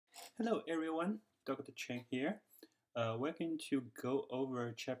Hello everyone, Dr. Chen here. We're going to go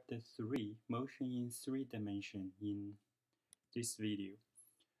over chapter 3, motion in 3 dimension in this video.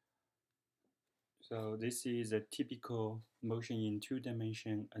 So this is a typical motion in 2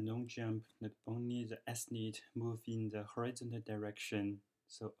 dimension, a long jump, not only the athlete moved in the horizontal direction,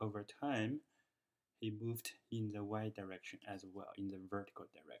 so over time, he moved in the y direction as well, in the vertical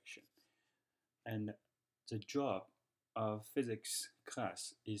direction. And the job of physics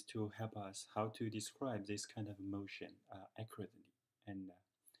class is to help us how to describe this kind of motion accurately and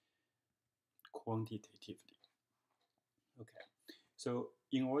quantitatively. Okay, so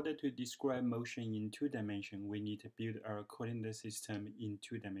in order to describe motion in 2 dimensions, we need to build our coordinate system in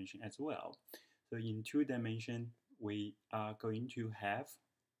 2 dimensions as well. So in 2 dimensions, we are going to have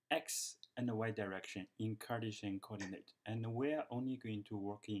x and the y direction in Cartesian coordinate, and we are only going to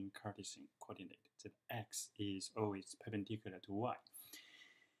work in Cartesian coordinate. That x is always perpendicular to y.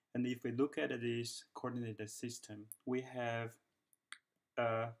 And if we look at this coordinate system, we have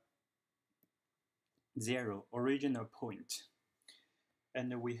a 0 original point,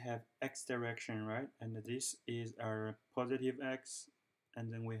 and we have x direction, right? And this is our positive x,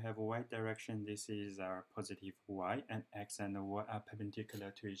 and then we have y direction. This is our positive y, and x and y are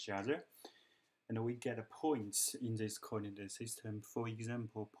perpendicular to each other. And we get points in this coordinate system. For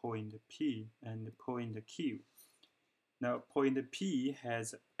example, point P and point Q. Now, point P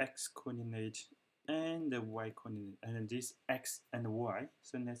has x coordinate and the y coordinate, and this x and y.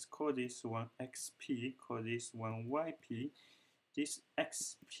 So let's call this one xp, call this one yp. This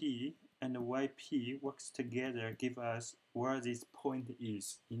xp and yp works together, give us where this point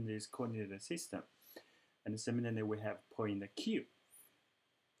is in this coordinate system. And similarly, we have point Q.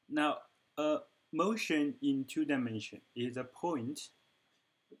 Now, motion in 2 dimensions is a point,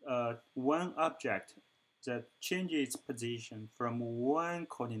 one object that changes its position from one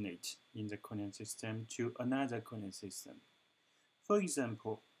coordinate in the coordinate system to another coordinate system. For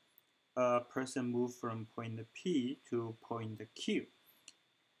example, a person moves from point P to point Q.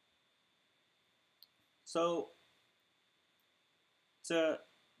 So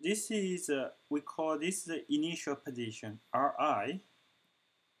this is we call this the initial position, Ri.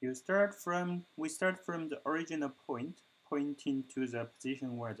 We start from the original point, pointing to the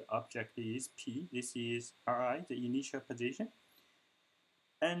position where the object is P. This is Ri, the initial position.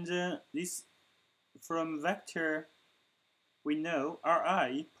 And this from vector, we know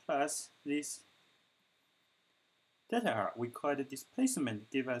Ri plus this delta R, we call it displacement,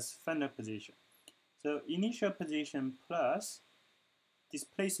 give us final position. So initial position plus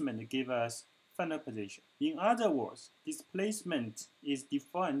displacement give us final position. In other words, displacement is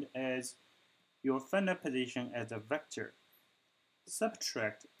defined as your final position as a vector.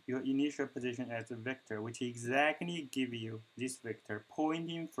 Subtract your initial position as a vector, which exactly give you this vector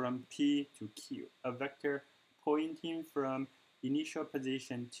pointing from P to Q. A vector pointing from initial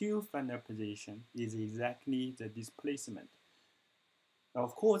position to final position is exactly the displacement. Now,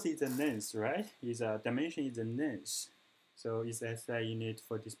 of course, it's a length, right? It's a dimension is a length. So its SI unit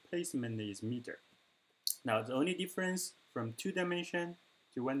for displacement is meter. Now, the only difference from 2 dimension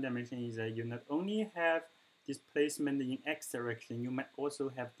to 1 dimension is that you not only have displacement in x direction, you might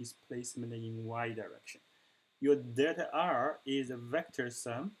also have displacement in y direction. Your delta R is a vector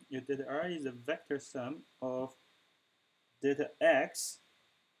sum. Your delta R is a vector sum of delta x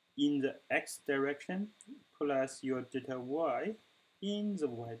in the x direction plus your delta y in the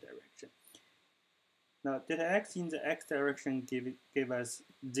y direction. Now, delta x in the x direction give us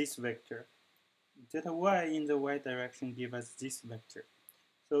this vector. Delta y in the y direction give us this vector.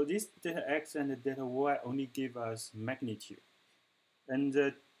 So this delta x and the delta y only give us magnitude. And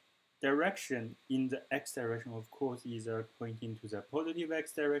the direction in the x direction, of course, is pointing to the positive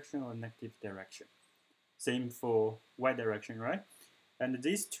x direction or negative direction. Same for y direction, right? And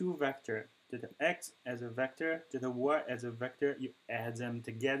these two vectors, delta x as a vector, delta y as a vector, you add them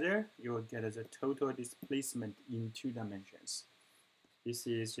together, you will get the total displacement in 2 dimensions. This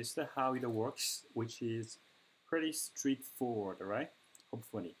is just how it works, which is pretty straightforward, right?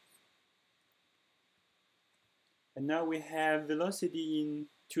 Hopefully. And now we have velocity in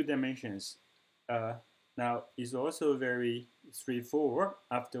 2 dimensions. Now it's also very straightforward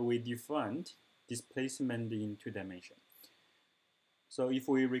after we defined displacement in 2 dimensions. So if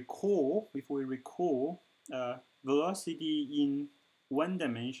we recall, velocity in 1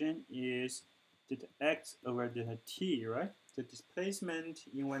 dimension is delta x over delta t, right? The displacement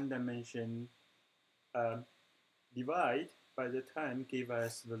in 1 dimension divide by the time give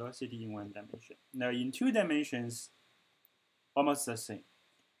us velocity in 1 dimension. Now in 2 dimensions, almost the same.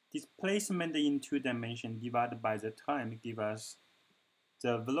 Displacement in 2 dimensions divided by the time give us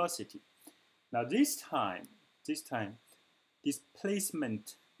the velocity. Now this time,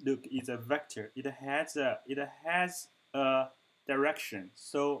 displacement, look, is a vector. It has a direction.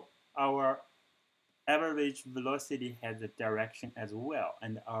 So our average velocity has a direction as well,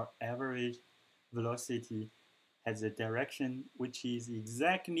 and our average velocity has a direction which is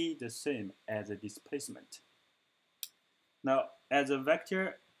exactly the same as a displacement. Now, as a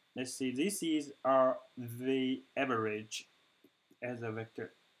vector, let's see, this is our v average as a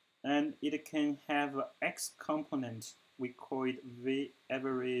vector, and it can have an x component. We call it v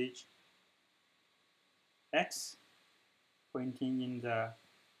average x, pointing in the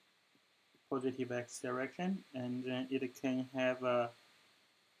positive x direction, and then it can have a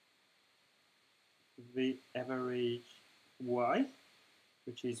v average y,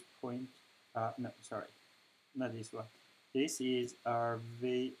 which is no, sorry, not this one. This is our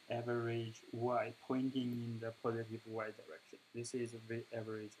v average y, pointing in the positive y direction. This is v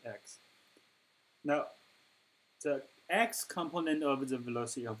average x. Now, the x component of the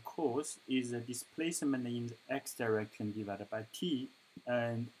velocity, of course, is the displacement in the x direction divided by t,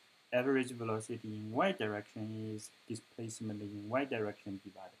 and average velocity in y direction is displacement in y direction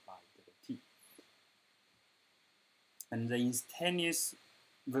divided by delta t. And the instantaneous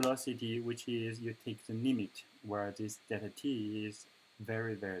velocity, which is you take the limit where this delta t is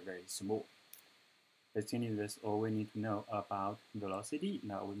very, very, very small. I think that's all we need to know about velocity.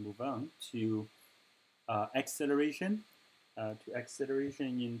 Now we move on to acceleration. To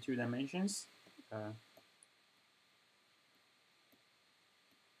acceleration in 2 dimensions.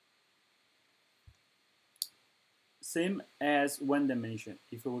 Same as 1 dimension.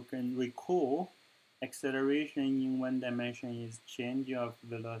 If we can recall, acceleration in 1 dimension is change of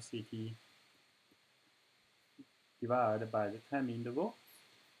velocity divided by the time interval.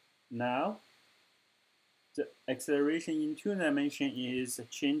 Now, the acceleration in 2 dimensions is a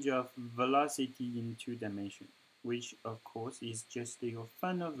change of velocity in 2 dimensions, which of course is just your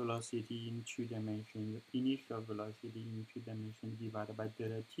final velocity in 2 dimensions, the initial velocity in 2 dimensions divided by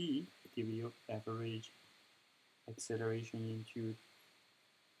delta t, give you average acceleration in 2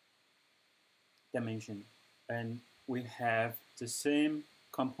 dimensions. And we have the same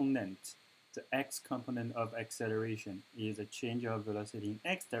component. The x component of acceleration is a change of velocity in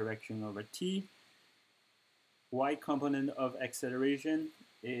x direction over t. Y component of acceleration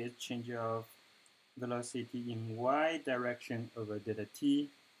is change of velocity in y direction over delta t.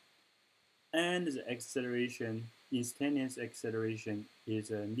 And the acceleration, instantaneous acceleration, is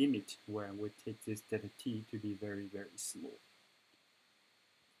a limit where we take this delta t to be very, very small.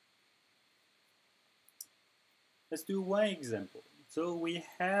 Let's do one example. So we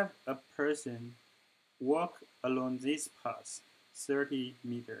have a person walk along this path 30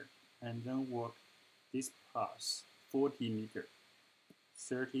 meters and then walk this path 40 meters.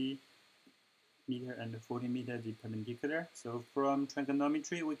 30 meter and 40 meters is perpendicular. So from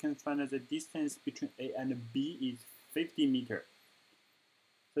trigonometry, we can find that the distance between A and B is 50 meters.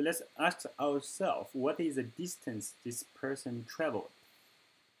 So let's ask ourselves, what is the distance this person traveled?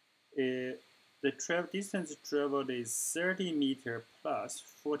 The distance traveled is 30 meters plus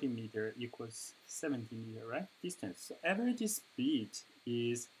 40 meters equals 70 meters, right? Distance. So average speed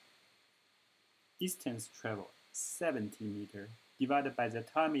is distance traveled, 70 meters, divided by the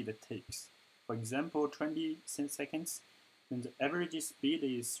time it takes. For example, 20 seconds, then the average speed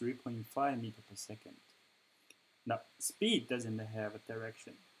is 3.5 meters per second. Now, speed doesn't have a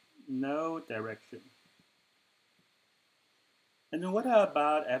direction. No direction. And what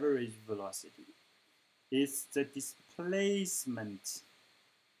about average velocity? It's the displacement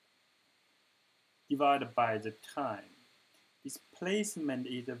divided by the time. Displacement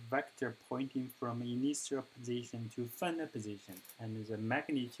is a vector pointing from initial position to final position, and the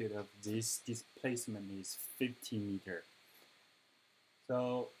magnitude of this displacement is 50 meters.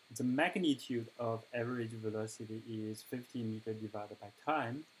 So the magnitude of average velocity is 50 meters divided by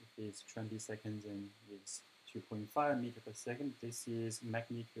time. If it's 20 seconds and it's 2.5 meters per second, this is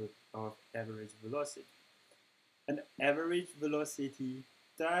magnitude of average velocity. And average velocity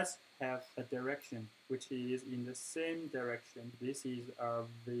does have a direction, which is in the same direction. This is our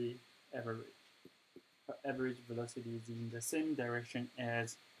v average. Our average velocity is in the same direction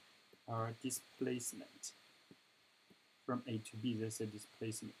as our displacement. From A to B, there's a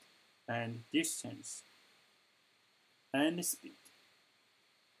displacement. And distance and speed,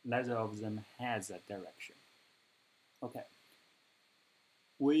 neither of them has a direction. Okay.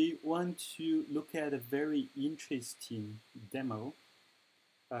 We want to look at a very interesting demo.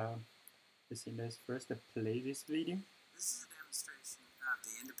 Let's first play this video. This is a demonstration of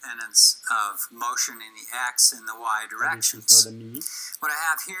the independence of motion in the x and the y directions. What I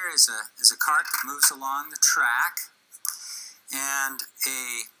have here is a cart that moves along the track and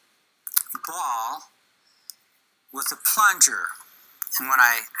a ball with a plunger. And when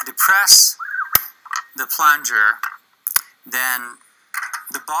I depress the plunger, then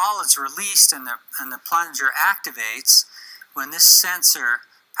the ball is released and the plunger activates when this sensor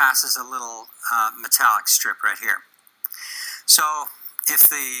passes a little metallic strip right here. So if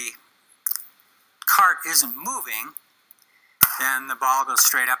the cart isn't moving, then the ball goes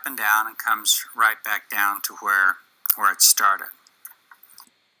straight up and down and comes right back down to where it started.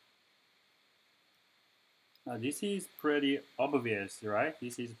 Now this is pretty obvious, right?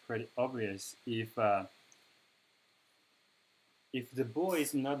 This is pretty obvious. If the ball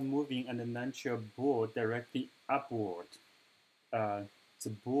is not moving and launch your ball directly upward, the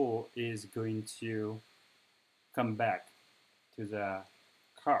ball is going to come back to the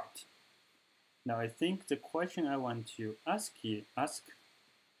cart. Now I think the question I want to ask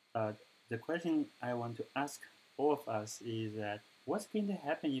all of us is that what's going to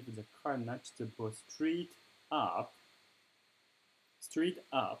happen if the cart nudges the ball straight up,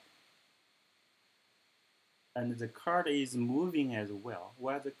 and the cart is moving as well.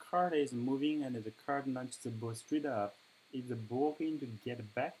 While the cart is moving and the cart nudges the ball straight up, is the ball going to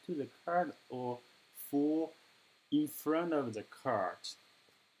get back to the cart or fall in front of the cart?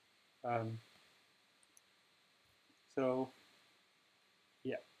 So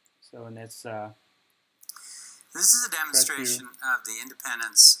let's this is a demonstration of the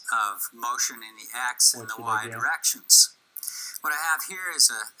independence of motion in the x and the y directions. What I have here is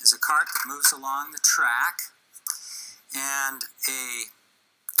a cart that moves along the track and a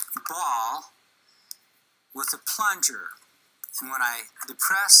ball with a plunger. And when I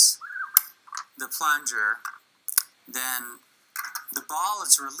depress the plunger, then the ball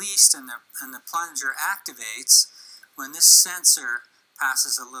is released and the plunger activates when this sensor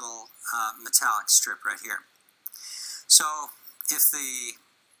passes a little metallic strip right here. So if the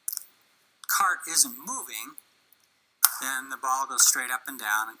cart isn't moving, then the ball goes straight up and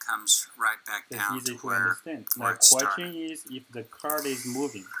down and comes right back down to where it started. My question is if the cart is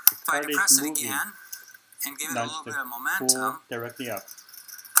moving. If I depress it again and give it a little bit of momentum, directly up.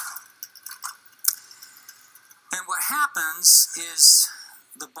 then what happens is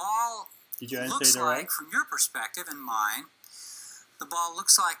the ball looks like, from your perspective and mine, the ball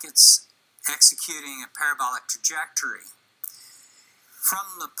looks like it's executing a parabolic trajectory.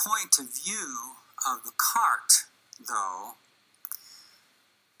 From the point of view of the cart, though,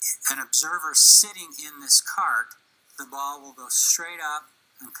 an observer sitting in this cart, the ball will go straight up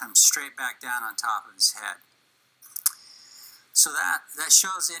and come straight back down on top of his head. So that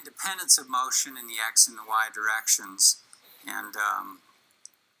shows independence of motion in the x and the y directions, and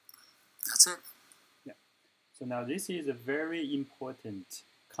that's it. Yeah. So now this is a very important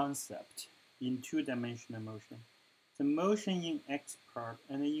concept in two-dimensional motion. The motion in x part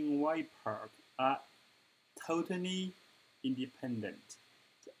and in y part are totally independent.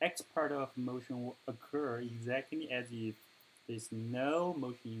 The x part of motion will occur exactly as if there's no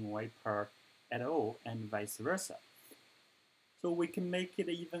motion in y part at all, and vice versa. So we can make it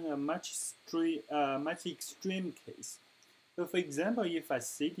even a much extreme case. So for example, if I'm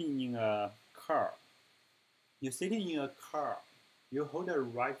sitting in a car, you're sitting in a car, you hold a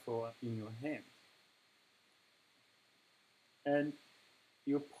rifle in your hand, and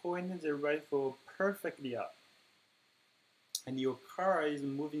you point the rifle perfectly up, and your car is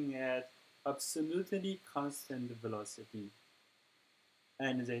moving at absolutely constant velocity,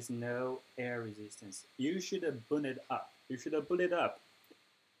 and there's no air resistance. You should pull it up.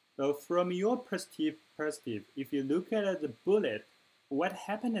 So from your perspective, if you look at the bullet, what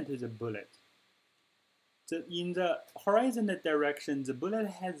happened to the bullet? So in the horizontal direction, the bullet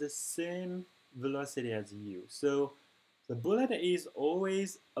has the same velocity as you. So the bullet is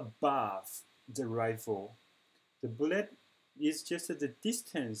always above the rifle. The bullet is just the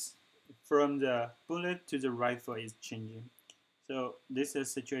distance from the bullet to the rifle is changing. So this is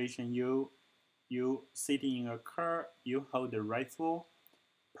a situation you sitting in a car, you hold the rifle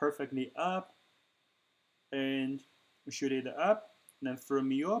perfectly up and shoot it up. Then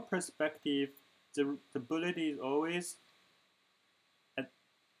from your perspective, the bullet is always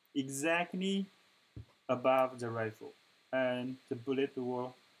exactly above the rifle, and the bullet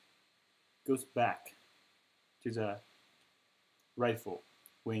will goes back to the rifle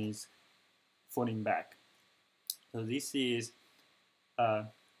when it's falling back. So this is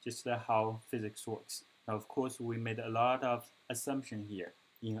just how physics works. Now, of course, we made a lot of assumption here.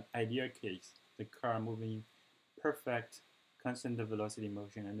 In an ideal case, the car moving perfect constant velocity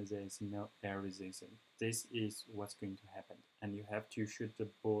motion and there is no air resistance. This is what's going to happen, and you have to shoot the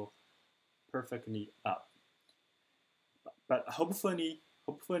ball perfectly up. But hopefully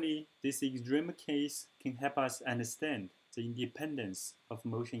this extreme case can help us understand the independence of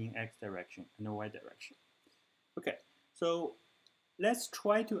motion in x direction and y direction. Okay, so let's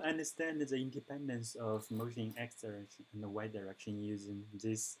try to understand the independence of motion in x direction and y direction using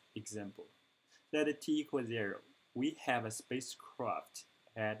this example. Let t equals 0. We have a spacecraft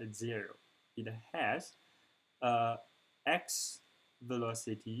at 0. It has x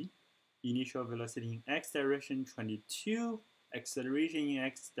velocity, initial velocity in x direction 22, acceleration in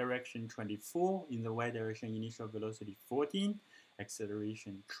x direction 24, in the y direction initial velocity 14,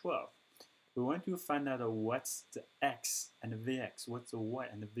 acceleration 12. We want to find out what's the x and vx, what's the y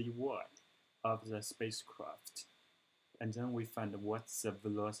and vy of the spacecraft. And then we find what's the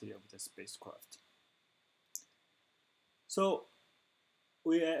velocity of the spacecraft. So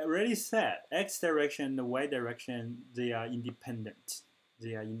we already said x direction and the y direction, they are independent.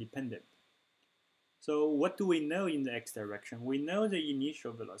 So what do we know in the x direction? We know the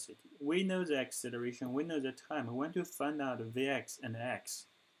initial velocity. We know the acceleration. We know the time. We want to find out vx and x.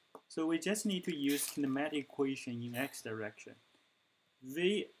 So we just need to use kinematic equation in x direction.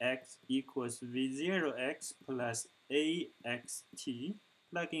 Vx equals v0x plus axt.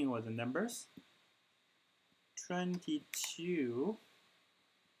 Plug in all the numbers. 22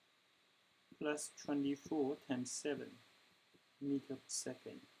 plus 24 times 7 meters per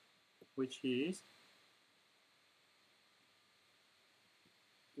second, which is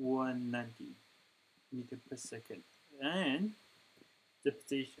 190 meters per second. And the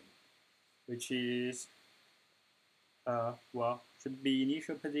position, which is, well, should be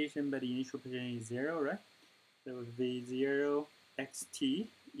initial position, but the initial position is 0, right? So v0 xt,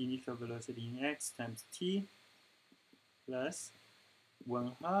 initial velocity in x times t, plus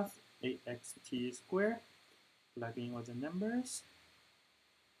 1/2 axt squared, plug in all the numbers.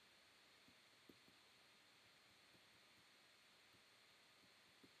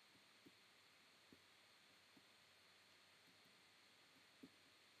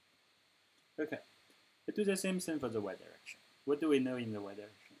 Okay, let's do the same thing for the y direction. What do we know in the y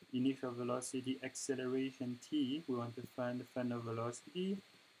direction? Initial velocity, acceleration t, we want to find the final velocity,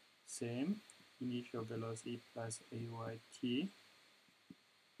 same, initial velocity plus ayt.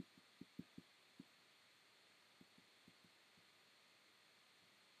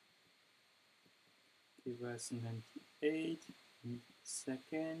 Give us 98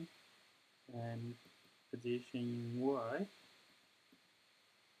 seconds, and position in y.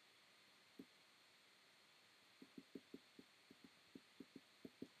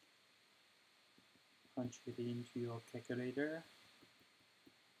 Punch it into your calculator.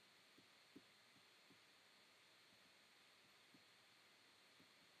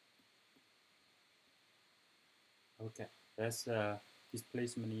 Okay, that's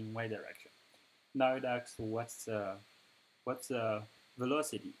displacement in y direction. Now it asks what's the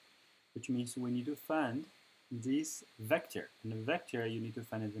velocity, which means we need to find this vector. And the vector, you need to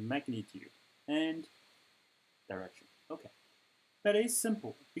find the magnitude and direction. Okay, that is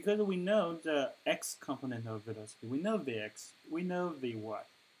simple because we know the x component of velocity. We know vx, we know vy.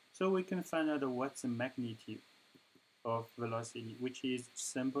 So we can find out what's the magnitude of velocity, which is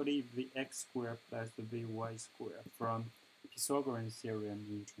simply vx squared plus the vy squared from Pythagorean theorem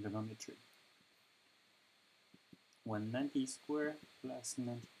in trigonometry. 190 squared plus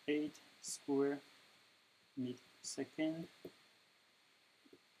 98 squared meters per second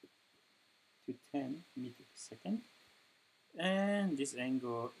to 10 meters per second. And this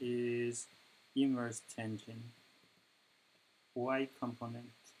angle is inverse tangent y component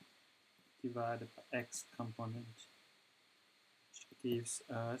divided by x component, which gives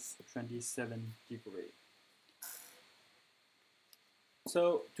us 27 degrees.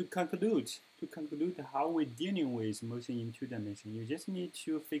 So to conclude how we're dealing with motion in 2 dimensions, you just need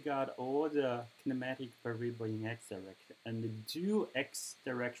to figure out all the kinematic variables in x direction and do x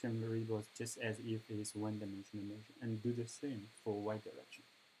direction variables just as if it is 1-dimensional motion, and do the same for y direction.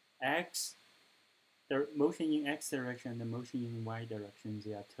 The motion in x direction and the motion in y direction,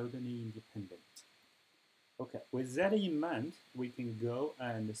 they are totally independent. Okay, with that in mind, we can go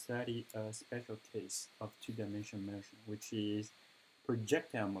and study a special case of 2-dimensional motion, which is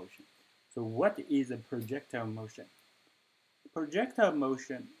projectile motion. So what is a projectile motion? Projectile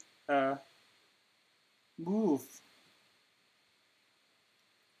motion move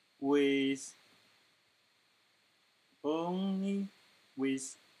with only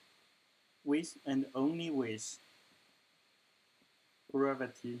with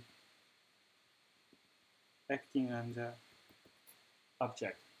gravity acting on the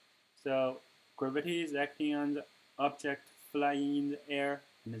object. So gravity is acting on the object flying in the air,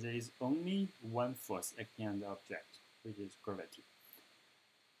 and there is only one force acting on the object, which is gravity.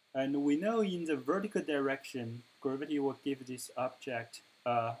 And we know in the vertical direction, gravity will give this object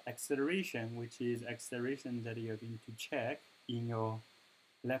acceleration, which is acceleration that you're going to check in your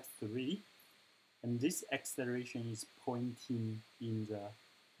lab 3. And this acceleration is pointing in the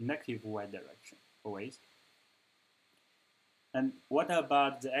negative y direction, always. And what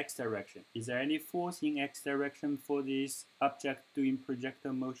about the x direction? Is there any force in x direction for this object doing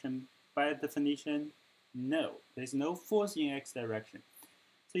projectile motion? By definition, no. There's no force in x direction.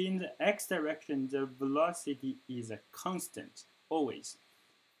 So in the x direction, the velocity is a constant, always.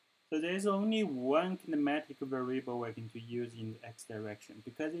 So there's only one kinematic variable we're going to use in the x direction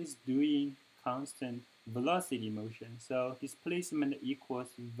because it's doing constant velocity motion. So displacement equals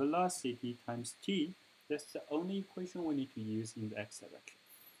velocity times t. That's the only equation we need to use in the x direction.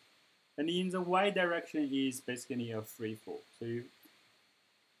 And in the y direction is basically a free fall. So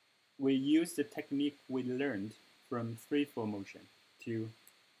we use the technique we learned from free fall motion to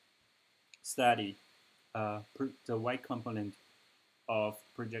study the y component of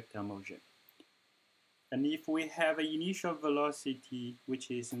projectile motion. And if we have an initial velocity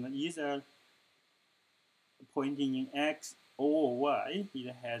which is either pointing in x or y,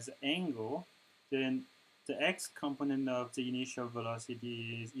 it has an angle, then the x component of the initial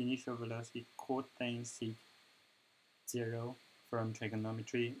velocity is initial velocity cosine theta 0 from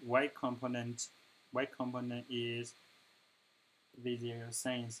trigonometry. Y component is v0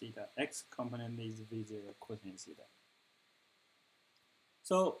 sine theta. X component is v0 cosine theta.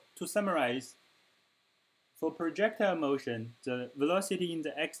 So to summarize, for projectile motion, the velocity in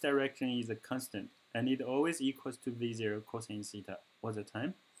the x direction is a constant, and it always equals to v0 cosine theta all the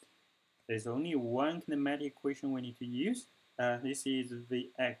time. There's only one kinematic equation we need to use. This is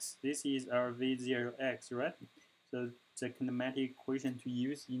Vx. This is our V0x, right? So the kinematic equation to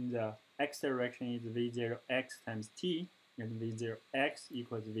use in the x direction is V0x times t, and V0x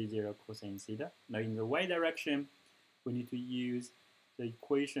equals V0 cosine theta. Now in the y direction, we need to use the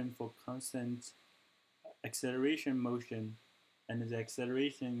equation for constant acceleration motion, and the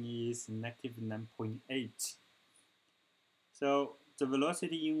acceleration is negative 9.8. So the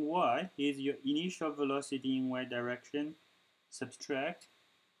velocity in y is your initial velocity in y direction, subtract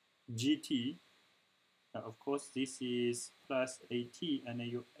gt. Of course, this is plus at, and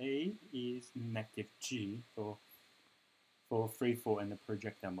your a is negative g for free fall and the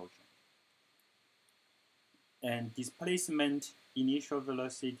projectile motion. And displacement initial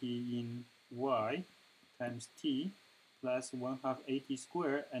velocity in y times t plus 1/2 at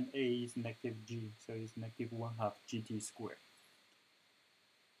squared, and a is negative g, so it's negative 1/2 gt squared.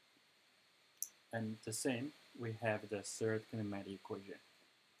 And the same, we have the third kinematic equation.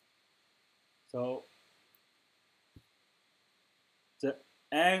 So the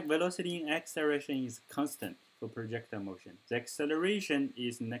velocity in x direction is constant for projectile motion. The acceleration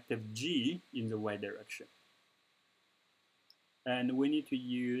is negative g in the y direction. And we need to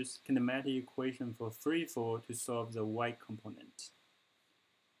use kinematic equation for free fall to solve the y component.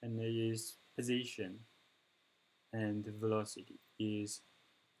 And it is position and velocity is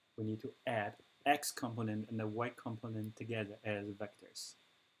we need to add x component and the y component together as vectors.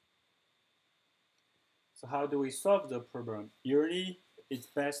 So how do we solve the problem? Usually it's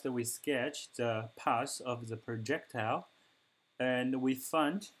best that we sketch the path of the projectile, and we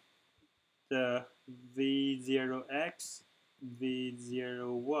find the v0x,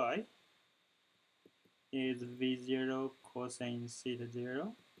 v0y is v0 cosine theta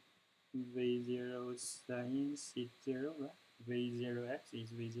 0, v0 sine theta 0, right? v0x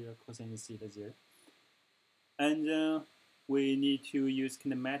is v0 cosine theta 0. And we need to use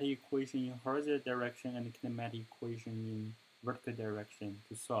kinematic equation in horizontal direction and kinematic equation in vertical direction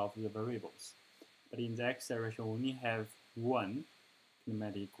to solve the variables. But in the x direction, we only have one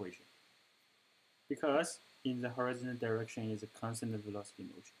kinematic equation, because in the horizontal direction is a constant velocity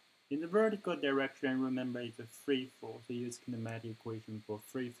motion. In the vertical direction, remember it's a free fall, so use kinematic equation for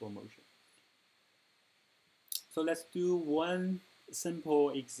free fall motion. So let's do one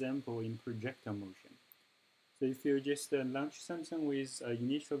simple example in projectile motion. So if you just launch something with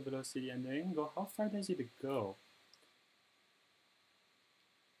initial velocity and angle, how far does it go?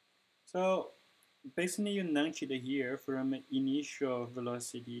 So basically you launch it here from initial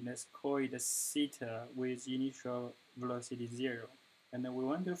velocity, let's call it theta with initial velocity 0. And then we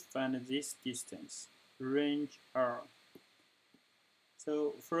want to find this distance, range r.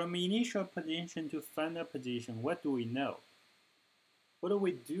 So from initial position to final position, what do we know? What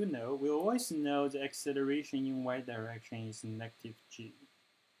we do know, we always know the acceleration in y direction is negative g.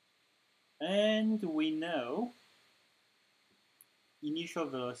 And we know initial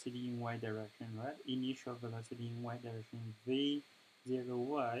velocity in y direction, right? Initial velocity in y direction,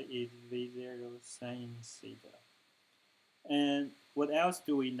 v0y is v0 sine theta. And what else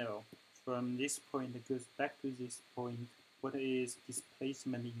do we know? From this point, it goes back to this point. What is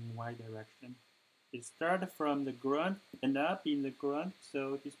displacement in y direction? It starts from the ground and up in the ground,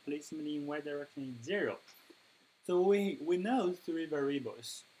 so displacement in y direction is 0. So we know 3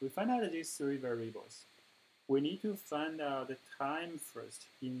 variables. We find out these 3 variables. We need to find out the time first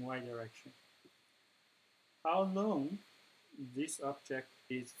in y direction. How long this object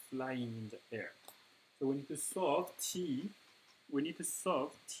is flying in the air. So we need to solve t. We need to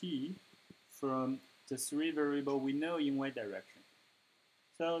solve t from the 3 variables we know in y direction.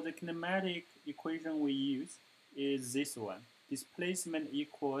 So the kinematic equation we use is this one. Displacement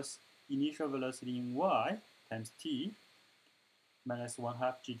equals initial velocity in y times t minus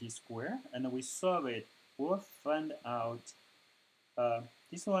 1/2 gt squared. And we solve it. We'll find out,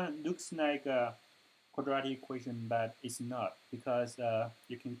 this one looks like a quadratic equation, but it's not, because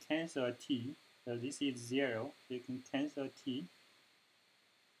you can cancel a t. So this is 0, so you can cancel t.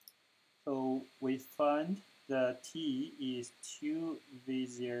 So we find the t is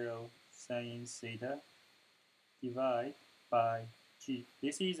 2v0 sine theta divided by g.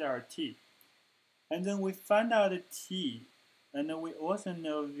 This is our t. And then we find out the t, and then we also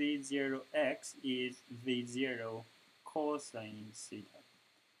know v0x is v0 cosine theta.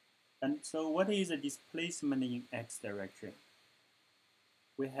 And so what is the displacement in x direction?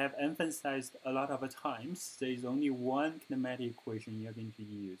 We have emphasized a lot of times there is only one kinematic equation you're going to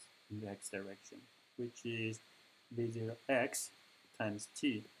use in the x direction, which is v0x times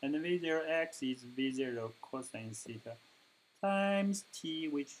t. And v0x is v0 cosine theta times t,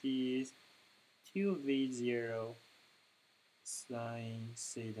 which is 2v0 sine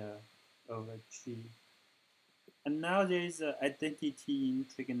theta over g. And now there is an identity in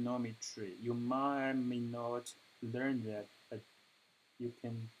trigonometry. You may not learn that, but you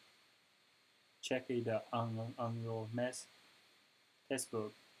can check it on your math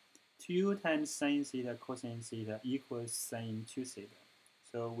textbook. 2 times sine theta cosine theta equals sine 2 theta.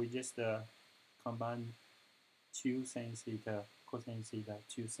 So we just combine 2 sine theta cosine theta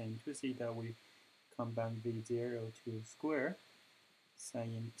to sine 2 theta. We combine v0 to square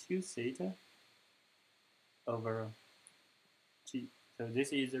sine 2 theta over g. So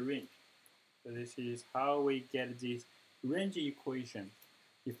this is the range. So this is how we get this range equation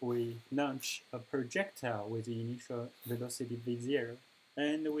if we launch a projectile with the initial velocity v0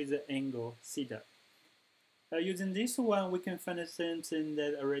 and with the angle theta. Using this one, we can find something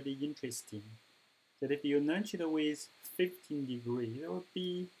that already interesting. That if you launch it with 15 degrees, it would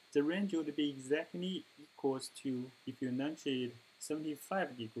be, the range would be exactly equals to if you launch it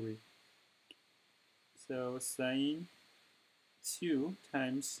 75 degrees. So sine 2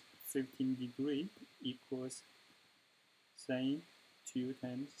 times 15 degrees equals sine 2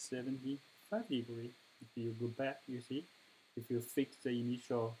 times 75 degrees. If you go back, you see, if you fix the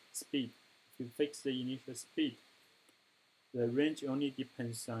initial speed, the range only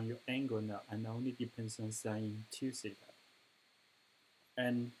depends on your angle now, and only depends on sine 2 theta.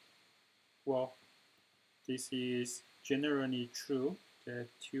 And well, this is generally true, that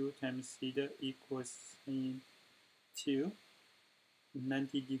 2 times theta equals sine 2,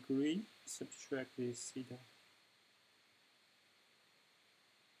 90 degrees, subtract this theta.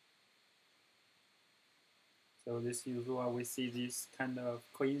 So this is why we see this kind of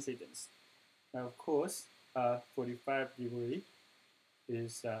coincidence. Now, of course, 45 degrees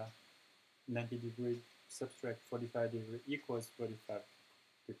is 90 degrees, subtract 45 degrees equals 45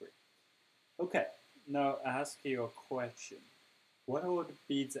 degrees. Okay, now ask you a question. What would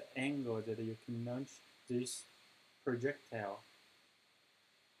be the angle that you can launch this projectile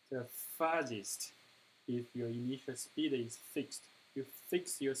the farthest if your initial speed is fixed? You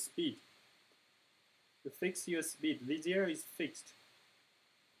fix your speed. V0 is fixed.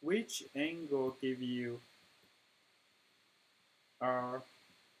 Which angle give you our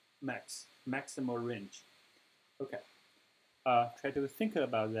maximal range? Okay, try to think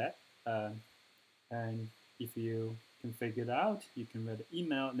about that. And if you can figure it out, you can write an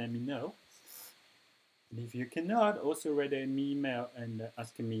email, let me know. And if you cannot, also write an email and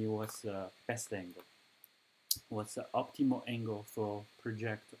ask me what's the best angle. What's the optimal angle for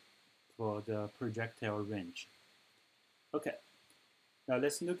the projectile range? Okay, now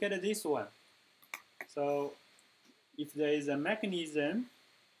let's look at this one. So if there is a mechanism,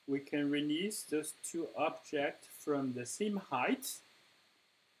 we can release those two objects from the same height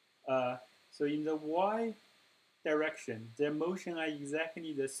So in the y direction, their motion are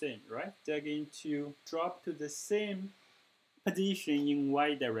exactly the same, right? They're going to drop to the same position in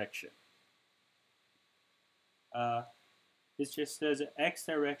y direction. It's just that the x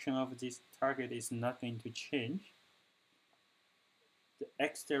direction of this target is not going to change. The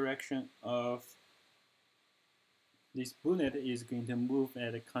x direction of this bullet is going to move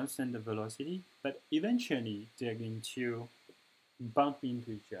at a constant velocity, but eventually they're going to bump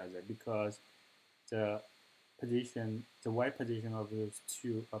into each other because the y position of those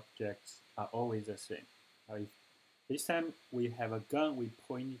two objects are always the same. If this time we have a gun, we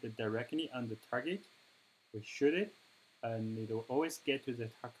point it directly on the target, we shoot it, and it will always get to the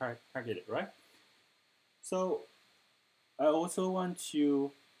target, right? So I also want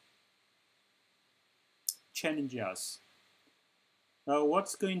to challenge us. Now,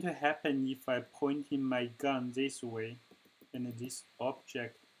 what's going to happen if I point in my gun this way and this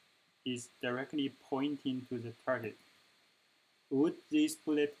object is directly pointing to the target? Would this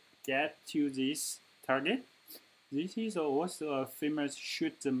bullet get to this target? This is also a famous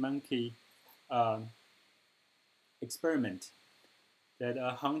shoot the monkey experiment, that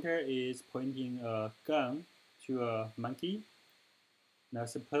a hunter is pointing a gun to a monkey. Now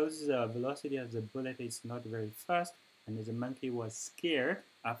suppose the velocity of the bullet is not very fast and the monkey was scared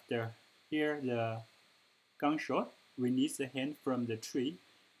after hear the gunshot, release the hand from the tree.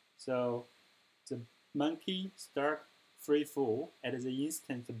 So the monkey start free fall at the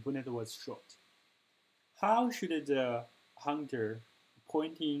instant the bullet was shot. How should the hunter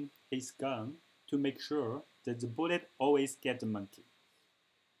pointing his gun to make sure that the bullet always gets the monkey?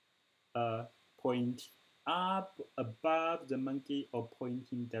 Point up above the monkey, or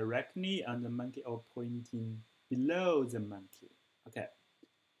pointing directly on the monkey, or pointing below the monkey? Okay,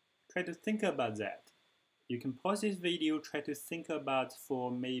 try to think about that. You can pause this video, try to think about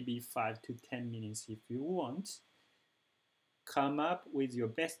for maybe 5 to 10 minutes if you want. Come up with your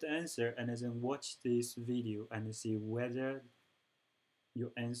best answer and then watch this video and see whether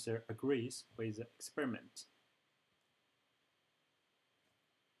your answer agrees with the experiment.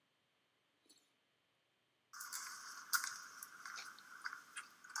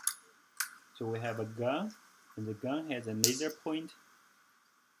 So we have a gun, and the gun has a laser point.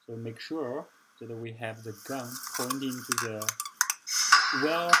 So make sure that we have the gun pointing to the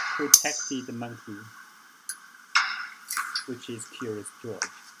well-protected monkey, which is Curious George.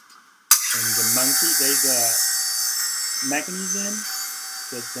 And the monkey, there's a mechanism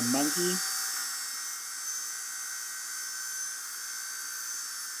that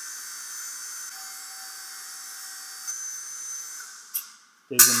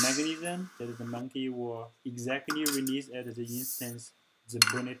the monkey will exactly release at the instant the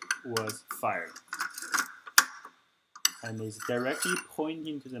bullet was fired. And it's directly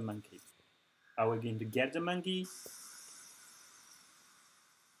pointing to the monkey. Are we going to get the monkey?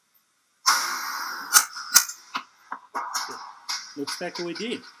 Looks like we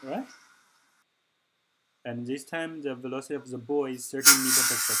did, right? And this time the velocity of the ball is 13 meters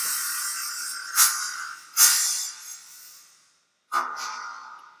per second.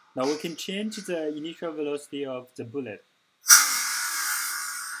 Now we can change the initial velocity of the bullet.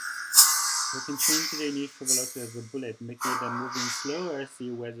 We can change the initial velocity of the bullet, make it moving slower,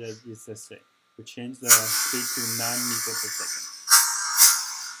 see whether it's the same. We change the speed to 9 meters per second.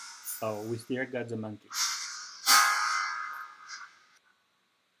 Oh, we still got the monkey.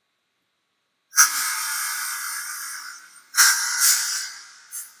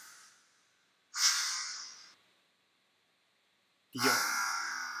 Yeah.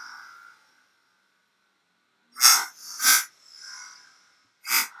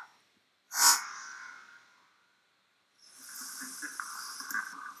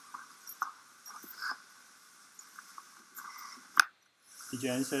 Did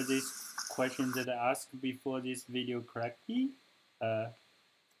you answer these questions that I asked before this video correctly?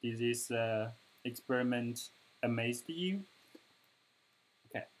 Did this experiment amaze you?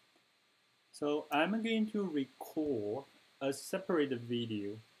 Okay. So I'm going to record a separate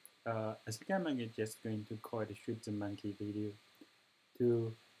video. I think I'm just going to call it Shoot the Monkey video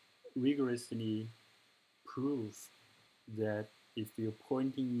to rigorously prove that if you're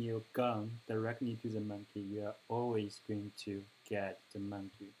pointing your gun directly to the monkey, you are always going to get the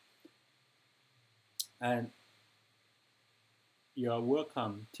monkey. And you are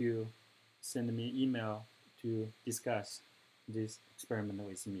welcome to send me an email to discuss this experiment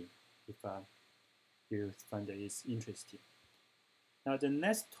with me if you find that it's interesting. Now the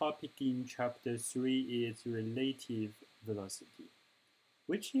next topic in chapter 3 is relative velocity,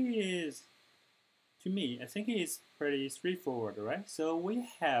 which is to me, I think it's pretty straightforward, right? So we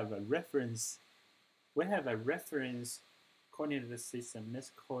have a reference coordinate system. Let's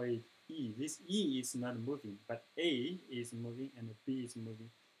call it E. This E is not moving, but A is moving and B is moving.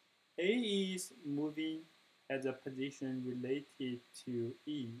 A is moving as a position related to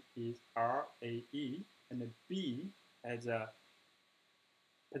E is RAE, and B as a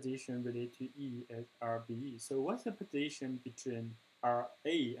position related to E as RBE. So what's the position between RA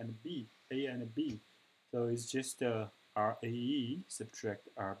and B? A and B. So it's just RAE subtract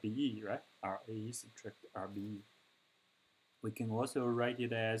RBE, right? RAE subtract RBE. We can also write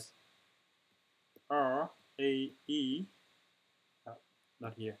it as RAE,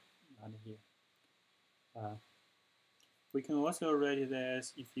 not here. We can also write it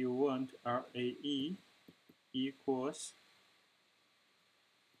as, if you want, RAE equals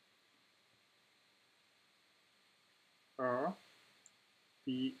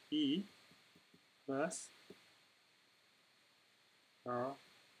RBE plus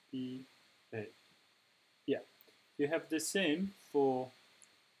RBA. Yeah, you have the same for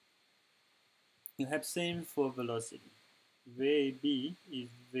velocity. VAB is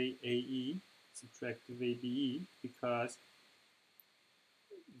VAE subtract VBE, because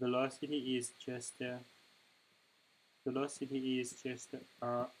velocity is just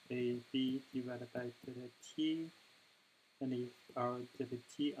RAB divided by delta t, and if R delta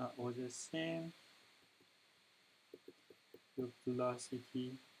t are all the same, the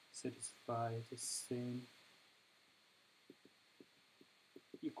velocity satisfies the same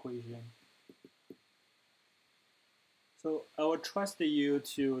equation. So I will trust you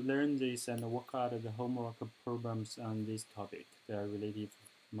to learn this and work out the homework problems on this topic, the relative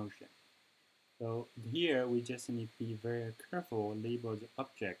motion. So here we just need to be very careful, label the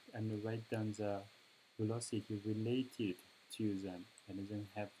object and write down the velocity related to them, and then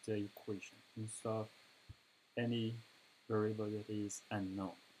have the equation and solve any variable that is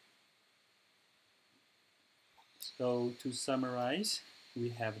unknown. So to summarize, we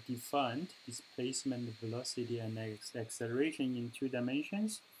have defined displacement, velocity, and acceleration in 2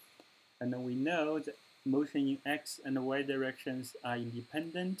 dimensions. And then we know that motion in x and y directions are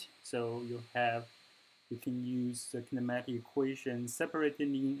independent. So you can use the kinematic equation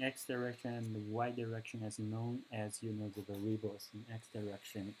separated in x direction and y direction, as known as the variables in x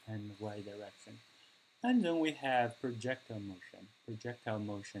direction and y direction. And then we have projectile motion. Projectile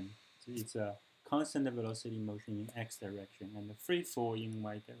motion, so it's a constant velocity motion in x direction and free fall in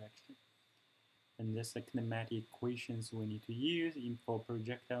y direction. And that's the kinematic equations we need to use for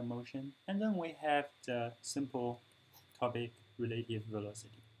projectile motion. And then we have the simple topic, relative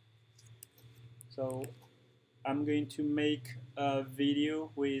velocity. So I'm going to make a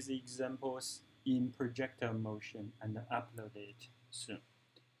video with examples in projectile motion and upload it soon.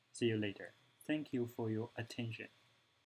 See you later. Thank you for your attention.